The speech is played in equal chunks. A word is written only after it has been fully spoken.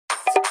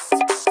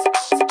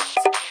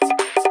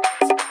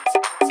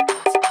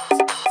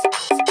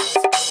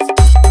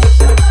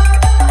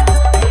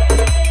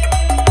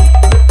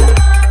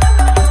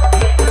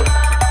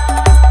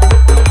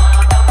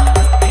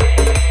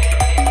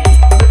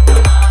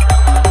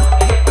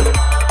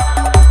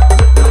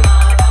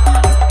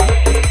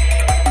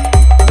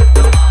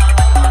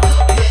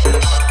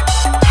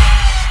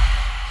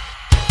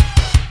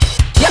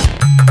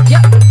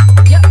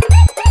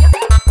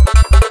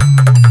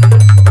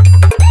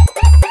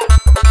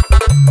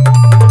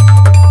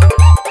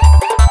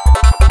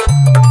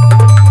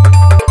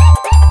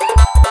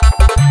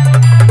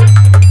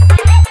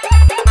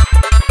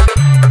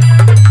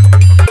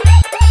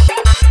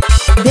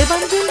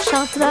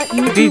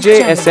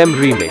DJ SM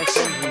Remix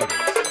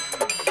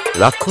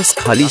राक्षस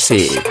खाली से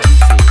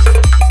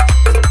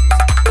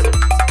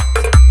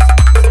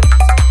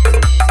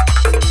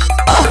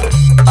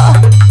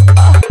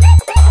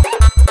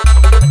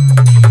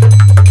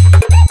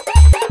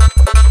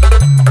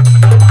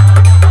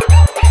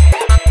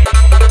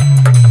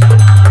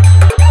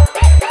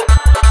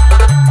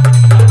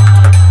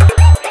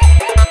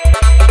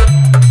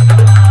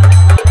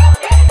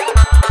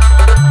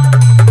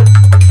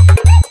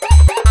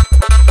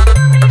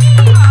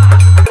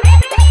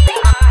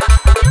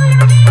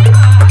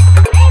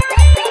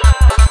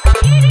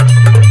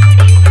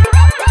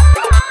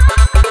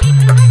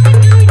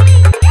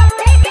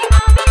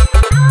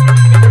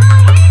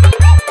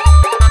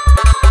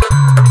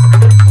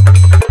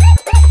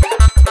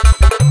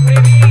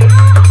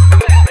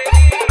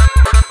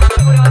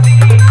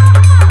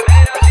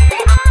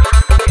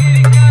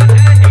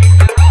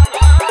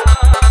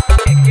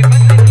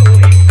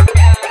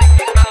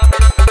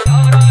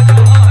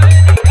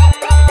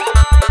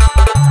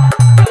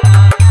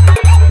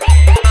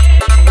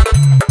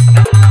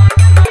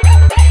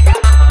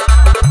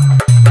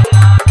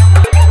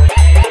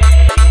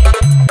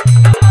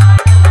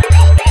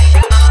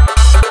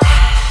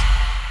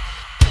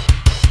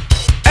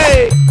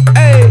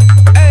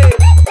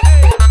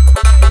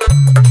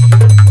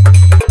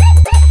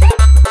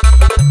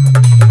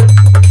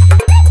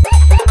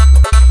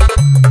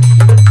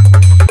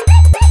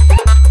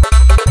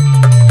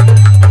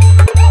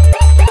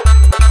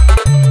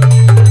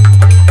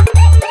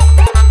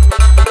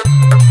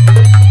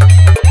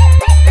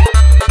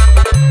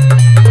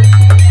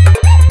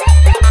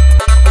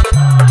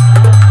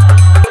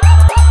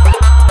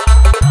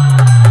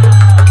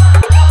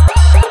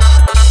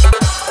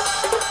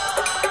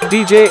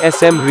DJ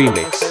SM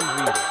Remix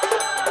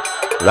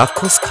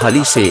राक्षस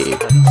खाली से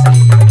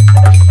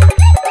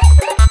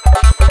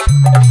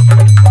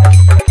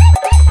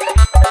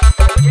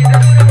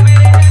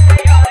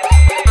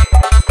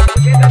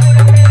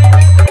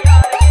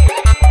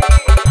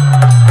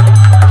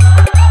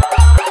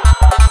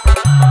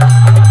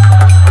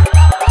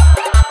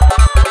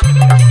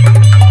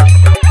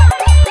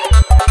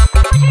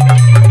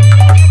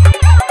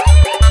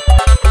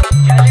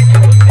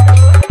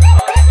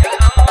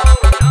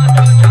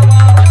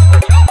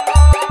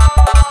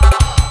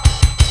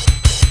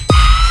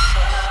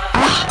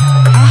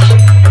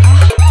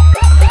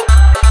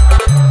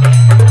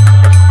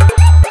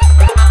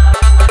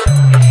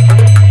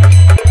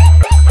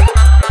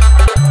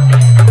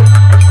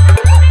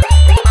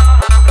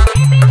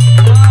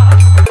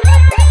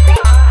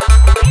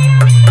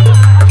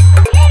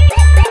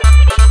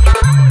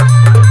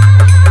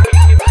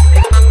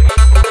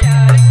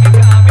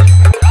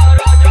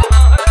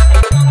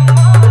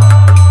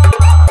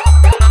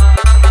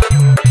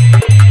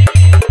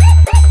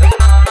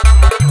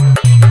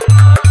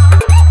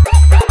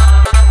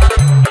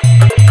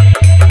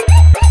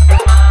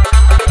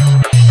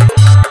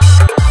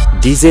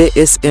DJ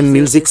SM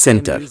Music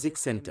Center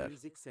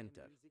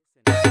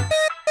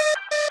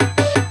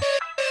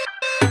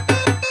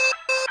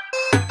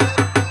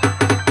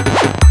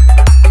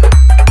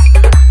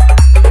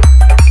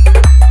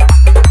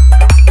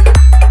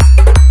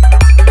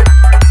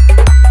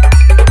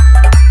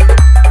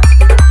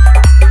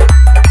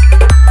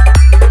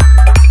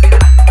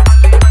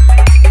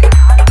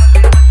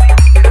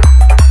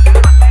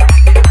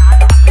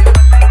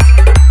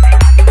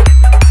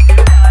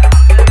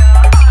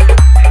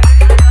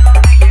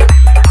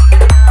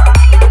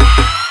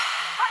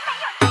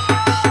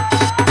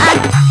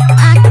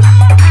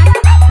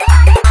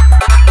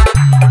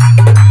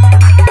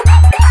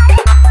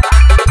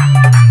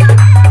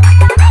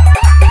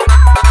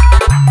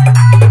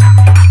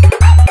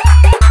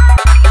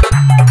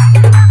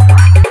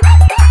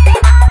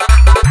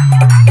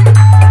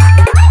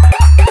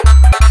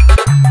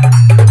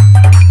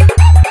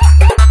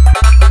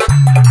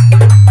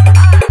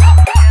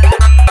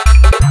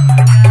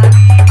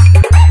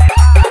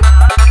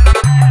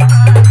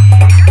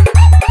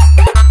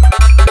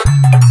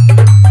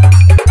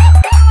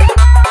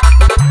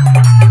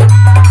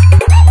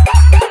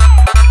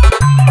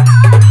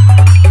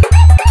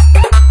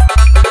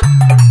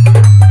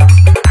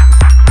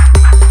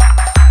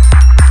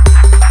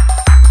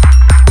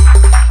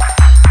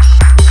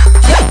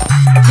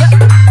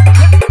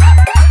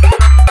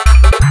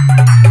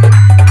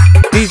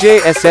DJ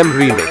SM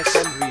Remix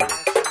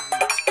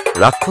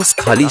राक्षस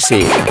खाली से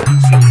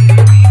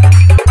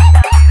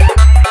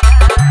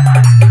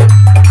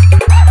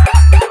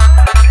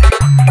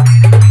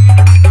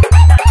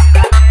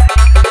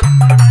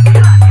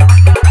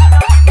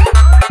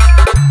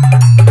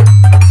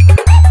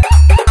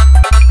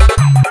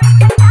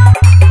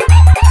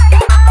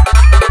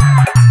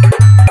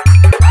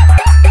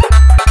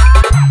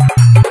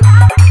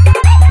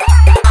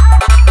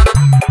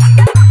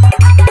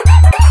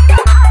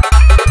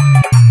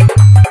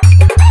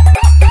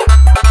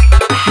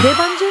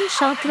Debanjan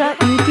Santra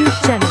YouTube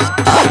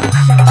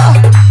channel.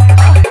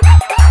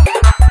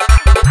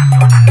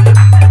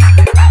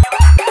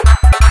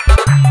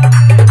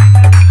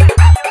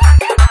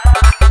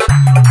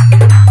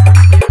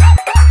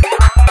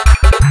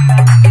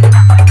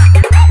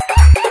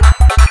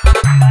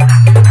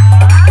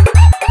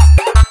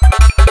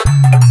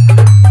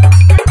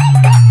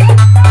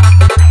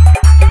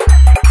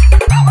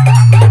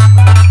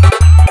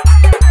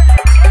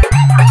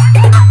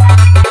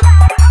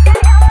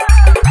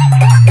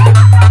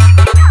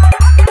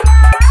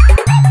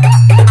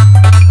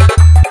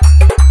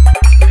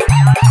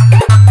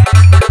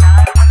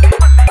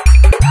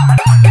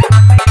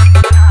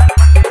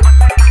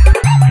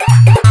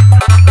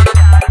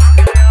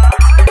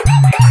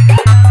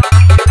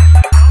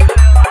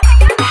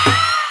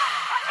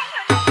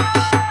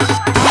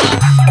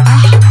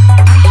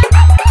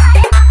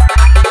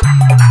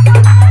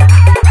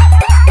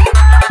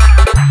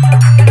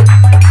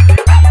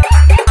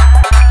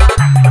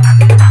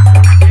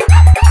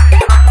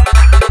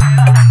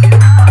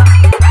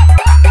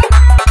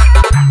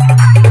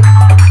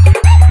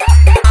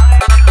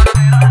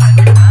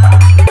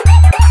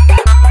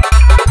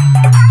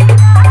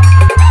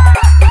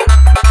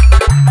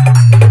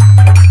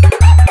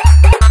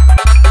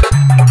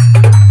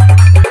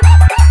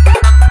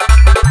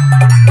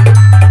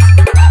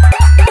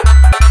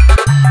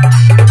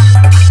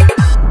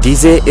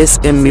 DJ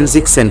SM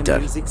music centre.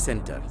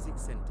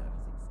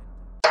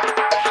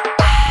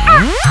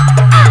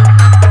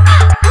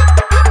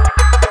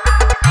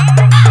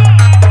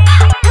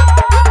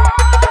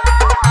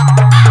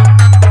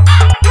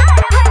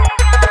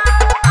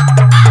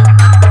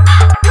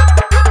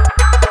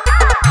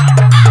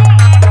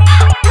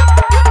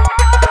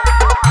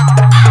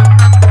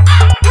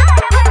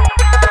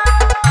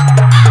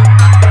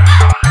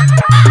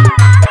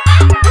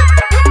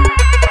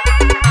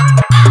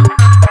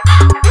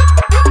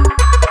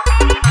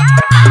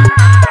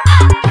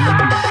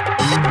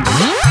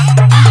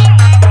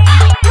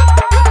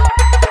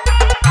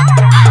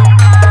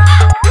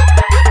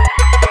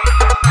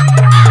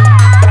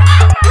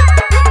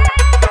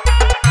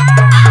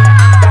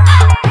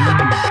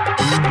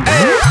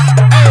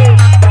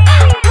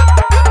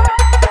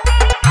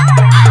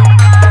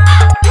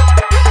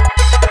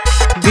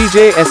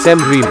 DJ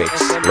SM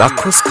remix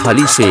राक्षस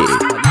खाली से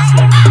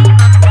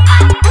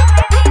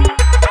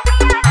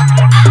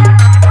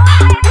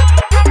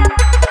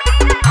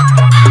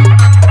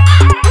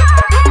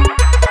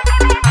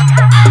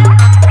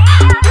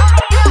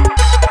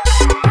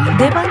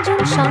Debanjan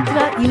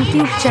Santra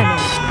YouTube channel।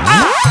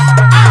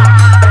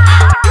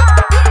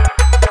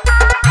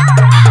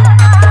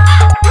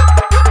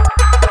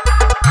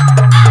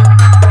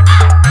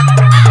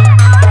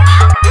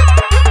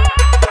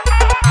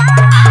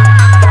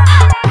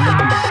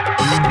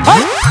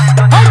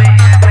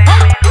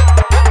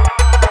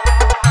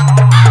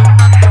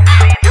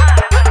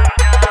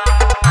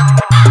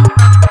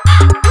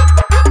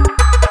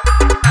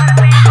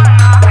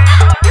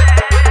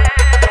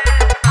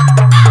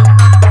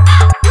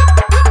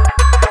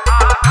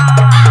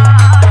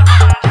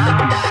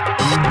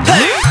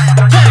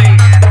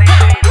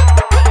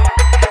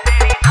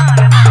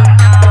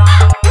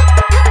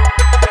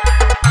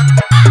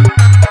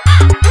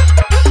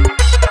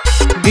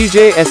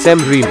 DJ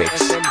SM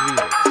remix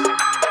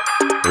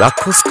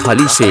राक्षस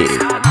खाली से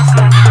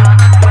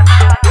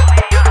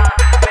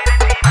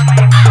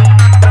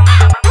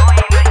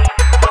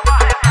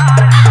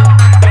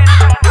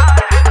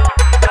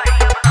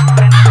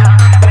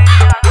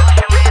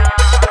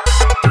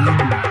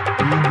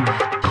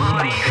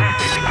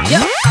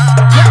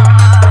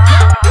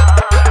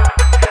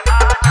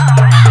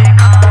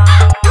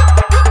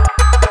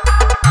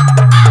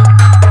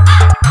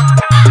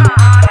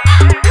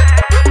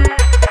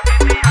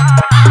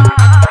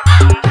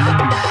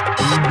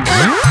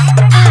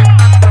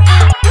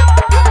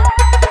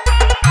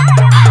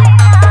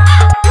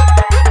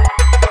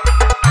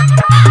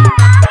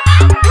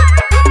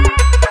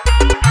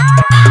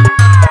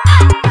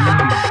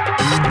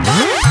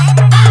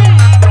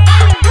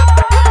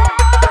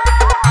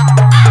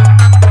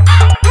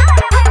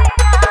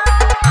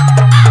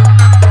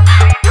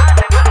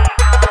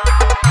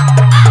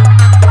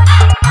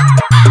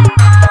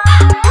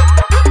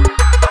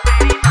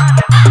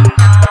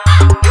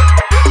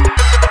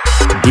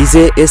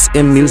DJ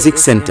SM music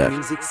centre.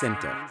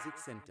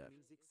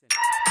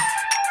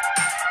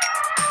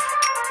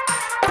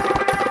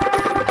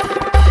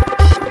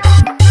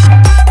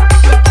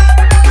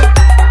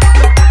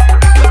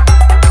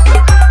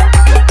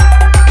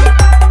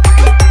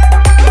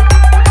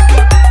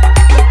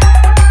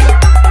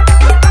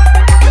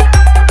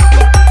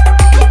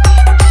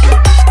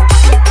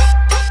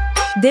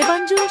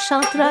 Debanjan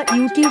Santra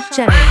YouTube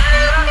channel।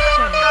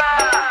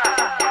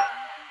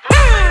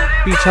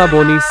 पीछा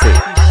बोनी से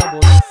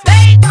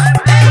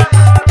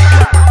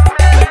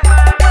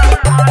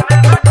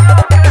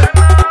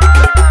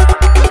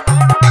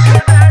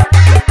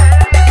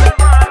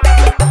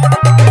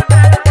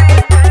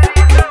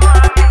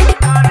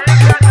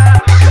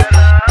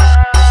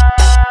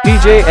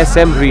डीजे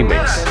SM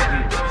रीमिक्स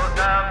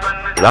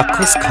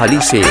राक्षस खाली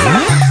से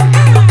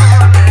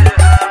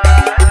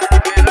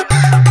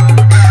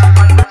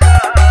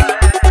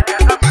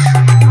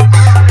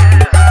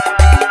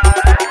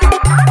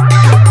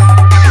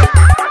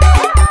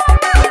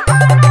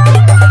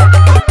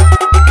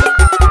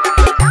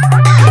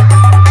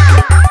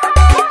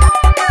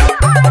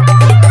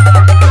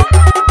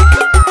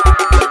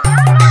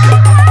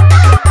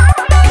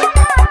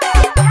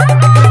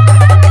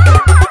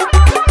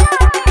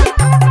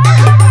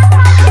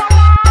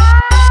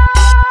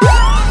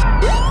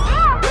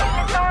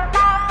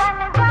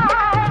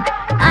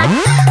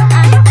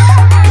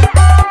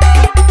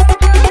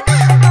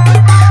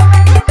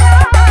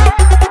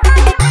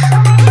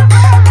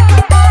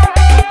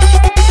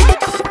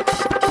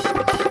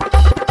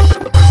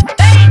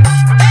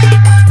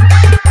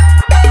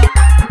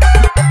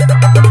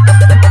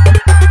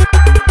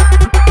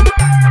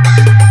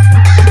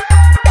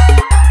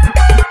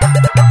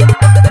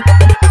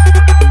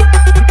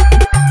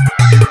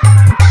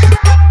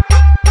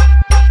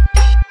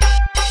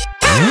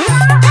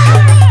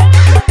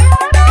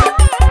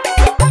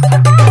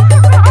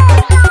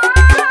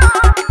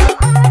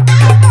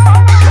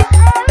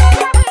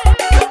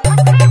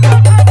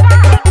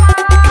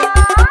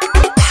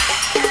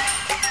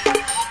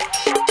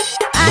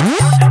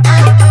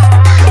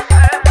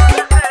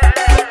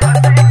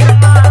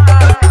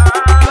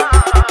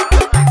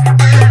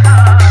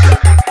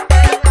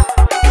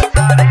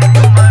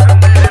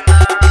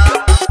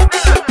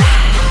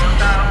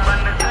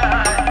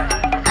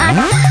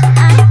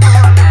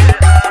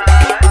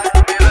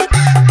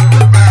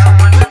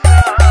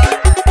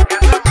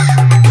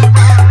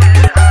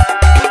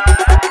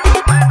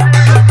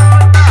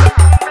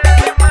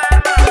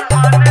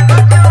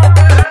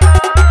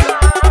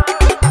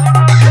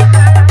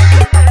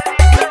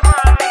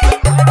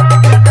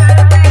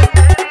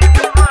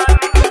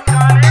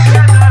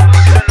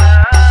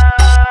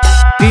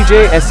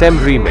DJ SM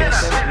Remix.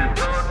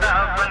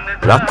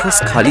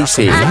 राक्षस खाली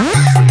से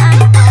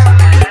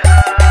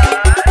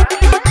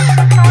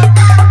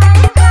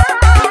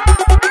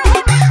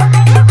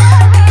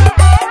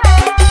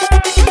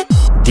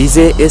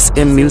DJ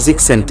SM Music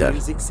Center.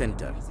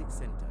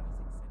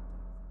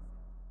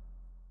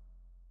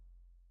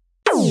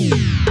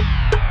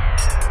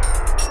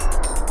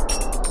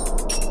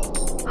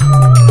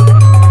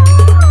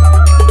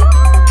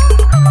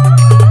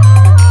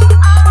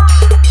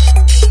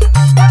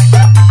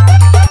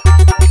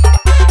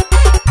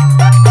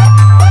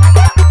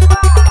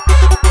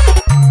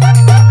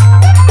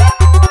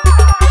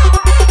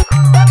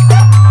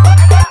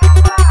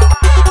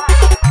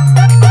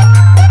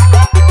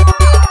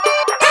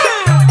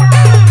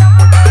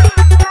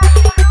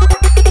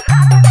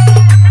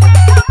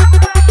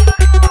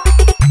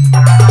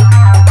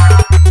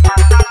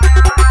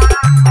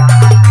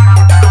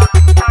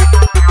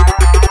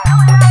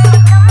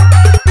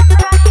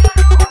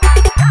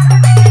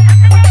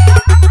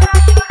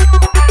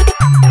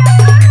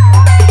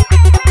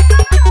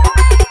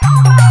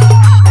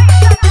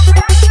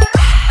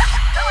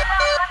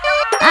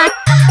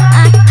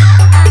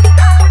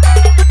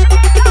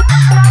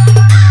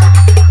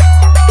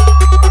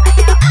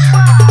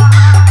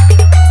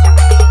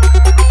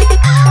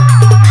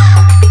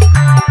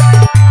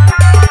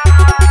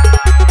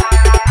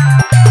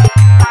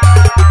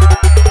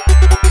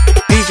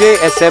 DJ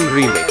SM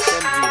Remix.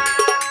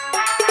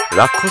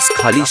 राक्षस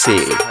खाली से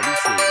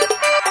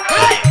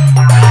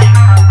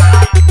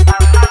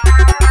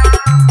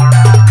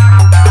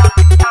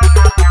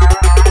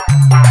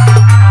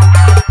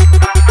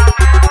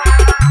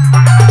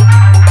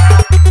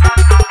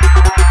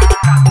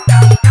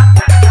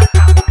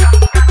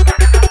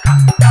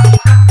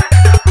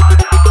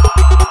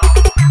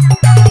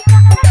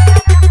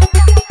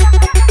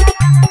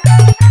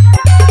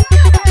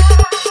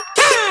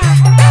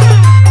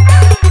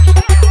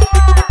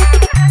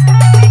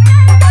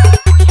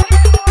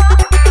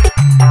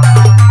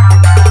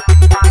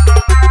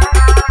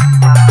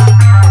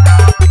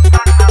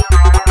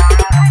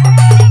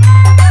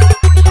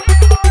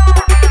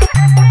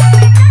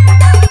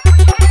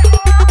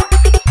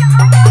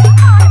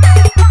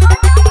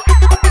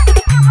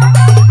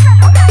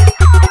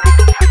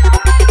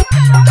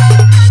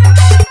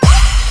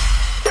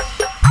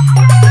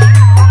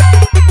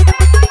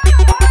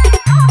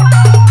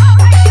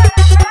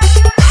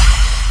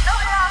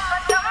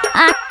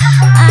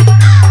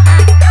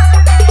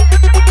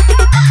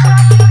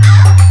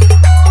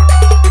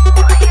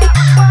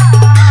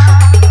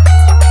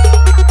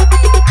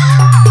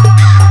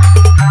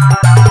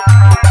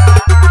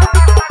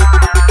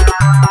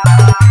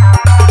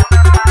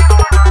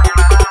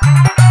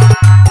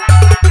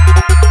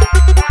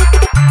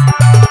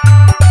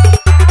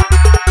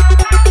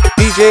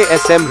DJ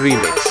SM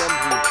Remix.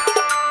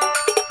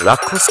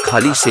 राक्षस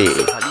खाली से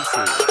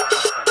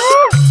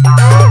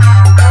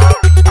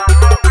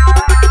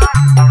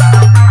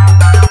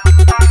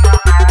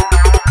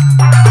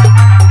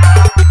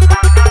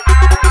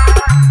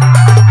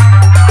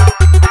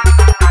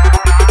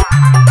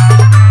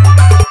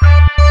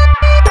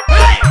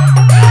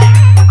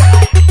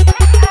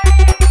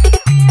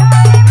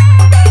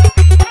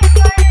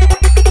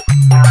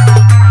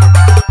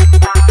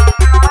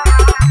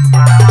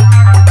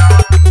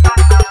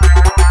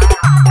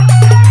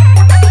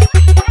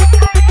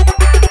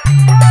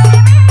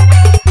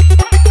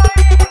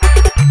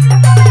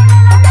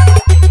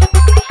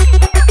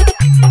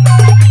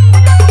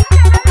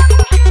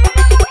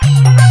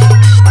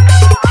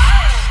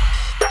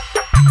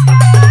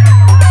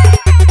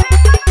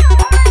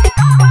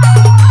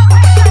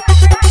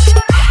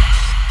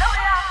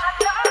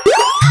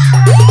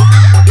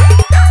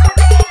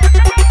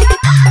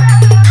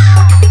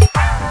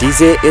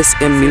DJ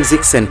SM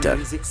Music Center.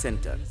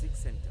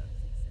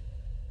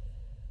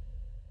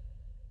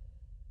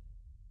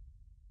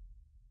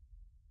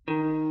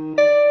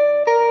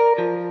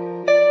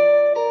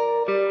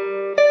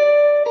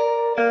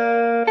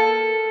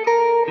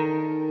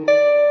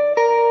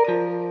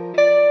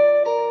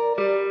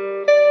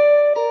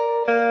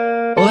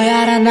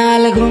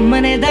 नाल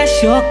घूमने दा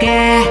शौक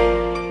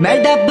है मैं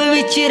डब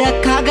विच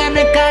रखा गन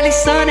काली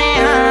सोने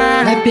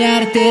मैं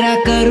प्यार तेरा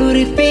करूँ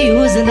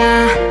रिफ्यूज ना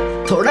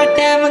थोड़ा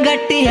टाइम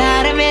गट्टी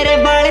यार मेरे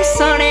बड़े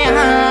सोने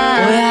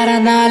ओ यारा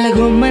नाल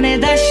घूमने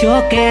दा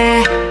शौक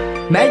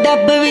है मैं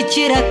डब विच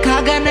रखा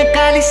गन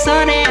काली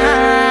सोने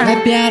मैं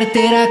प्यार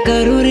तेरा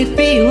करूँ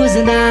रिफ्यूज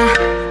ना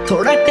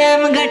थोड़ा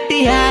टाइम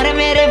गट्टी यार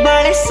मेरे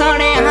बड़े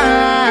सोने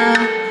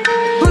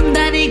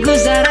हुंदा नहीं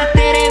गुजारा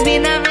तेरे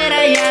बिना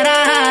मेरा यारा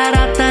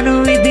रातां नूं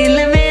भी दिल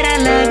मेरा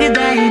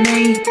लगदा ही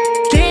नहीं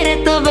तेरे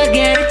तो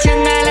बगैर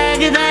चंगा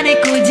लगदा नहीं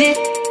कुछ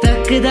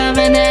तकदा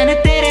मैं नैन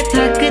तेरे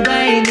थकदा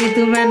ही नहीं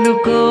तू मैनू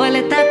कोल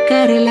तक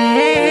कर ले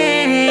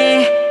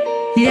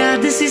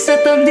याद सी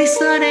सतोंदी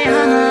सोने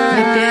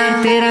मैं प्यार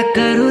तेरा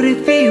करूँ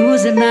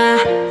रिफ्यूज ना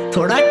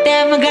थोड़ा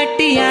टाइम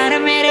गट्टी यार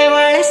मेरे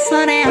वाले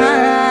सोने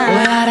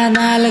यारा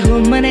नाल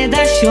घूमने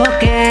दा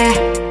शौक है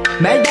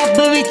मैं डब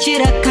विच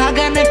रखा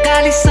गन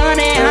काली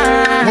सोने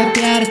मैं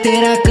प्यार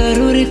तेरा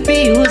करूं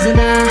रिफ्यूज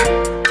ना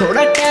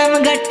थोड़ा टाइम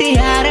गट्टी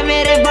यार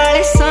मेरे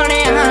बाले सोने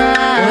ओ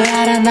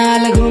यारा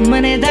नाल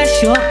घूमने दा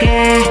शौक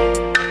है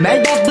मैं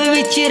डब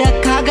विच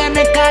रखा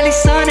गन काली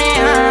सोने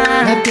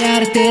मैं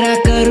प्यार तेरा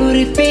करूं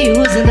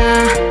रिफ्यूज ना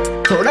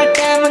थोड़ा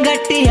टाइम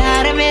गट्टी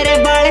यार मेरे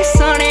बाले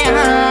सोने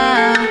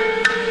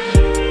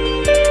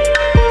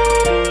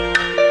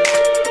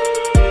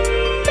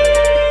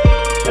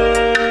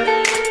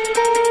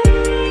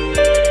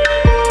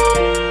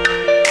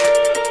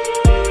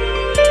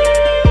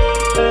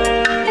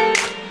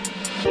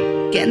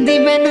कहंदी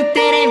मैनू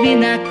तेरे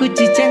बिना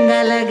कुछ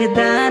चंगा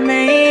लगदा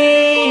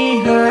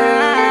नहीं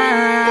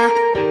हाँ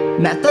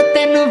मैं तो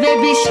तेनू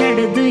बेबी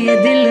छड़ दूं ये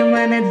दिल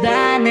मनदा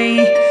नहीं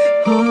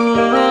हो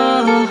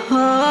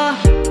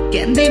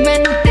कहंदी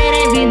मैनू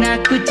तेरे बिना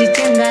कुछ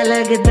चंगा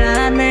लगदा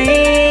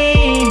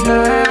नहीं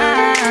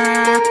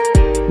हाँ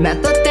मैं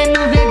तो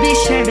तेनू बेबी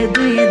छड़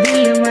दूं ये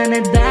दिल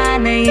मनदा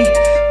नहीं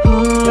हो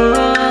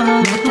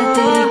मैं तो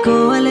तेरे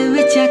कोल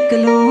भी चक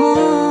लूं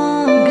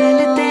गल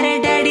तेरे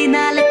डैडी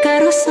नाल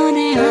करूं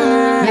सोने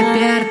मैं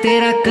प्यार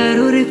तेरा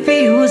करूं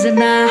रिफ्यूज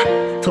ना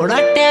थोड़ा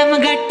टाइम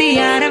गट्टी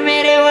यार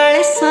मेरे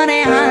वाले सोने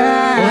ओ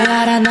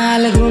यारा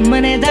नाल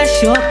घूमने दा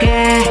शौक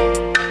है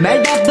मैं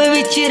डब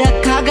विच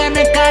रखा गन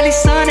काली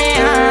सोने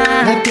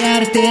मैं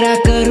प्यार तेरा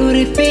करूं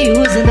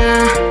रिफ्यूज ना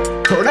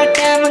थोड़ा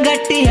टाइम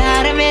गट्टी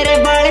यार मेरे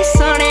बाले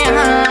सोने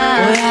ओ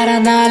यारा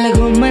नाल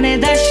घूमने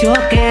दा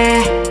शौक है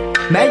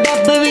मैं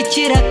डब विच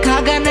रखा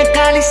गन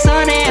काली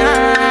सोने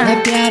मैं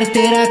प्यार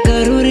तेरा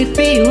करूं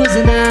रिफ्यूज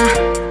ना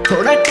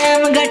थोड़ा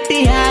टाइम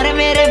गट्टी यार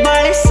मेरे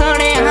बाले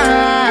सोने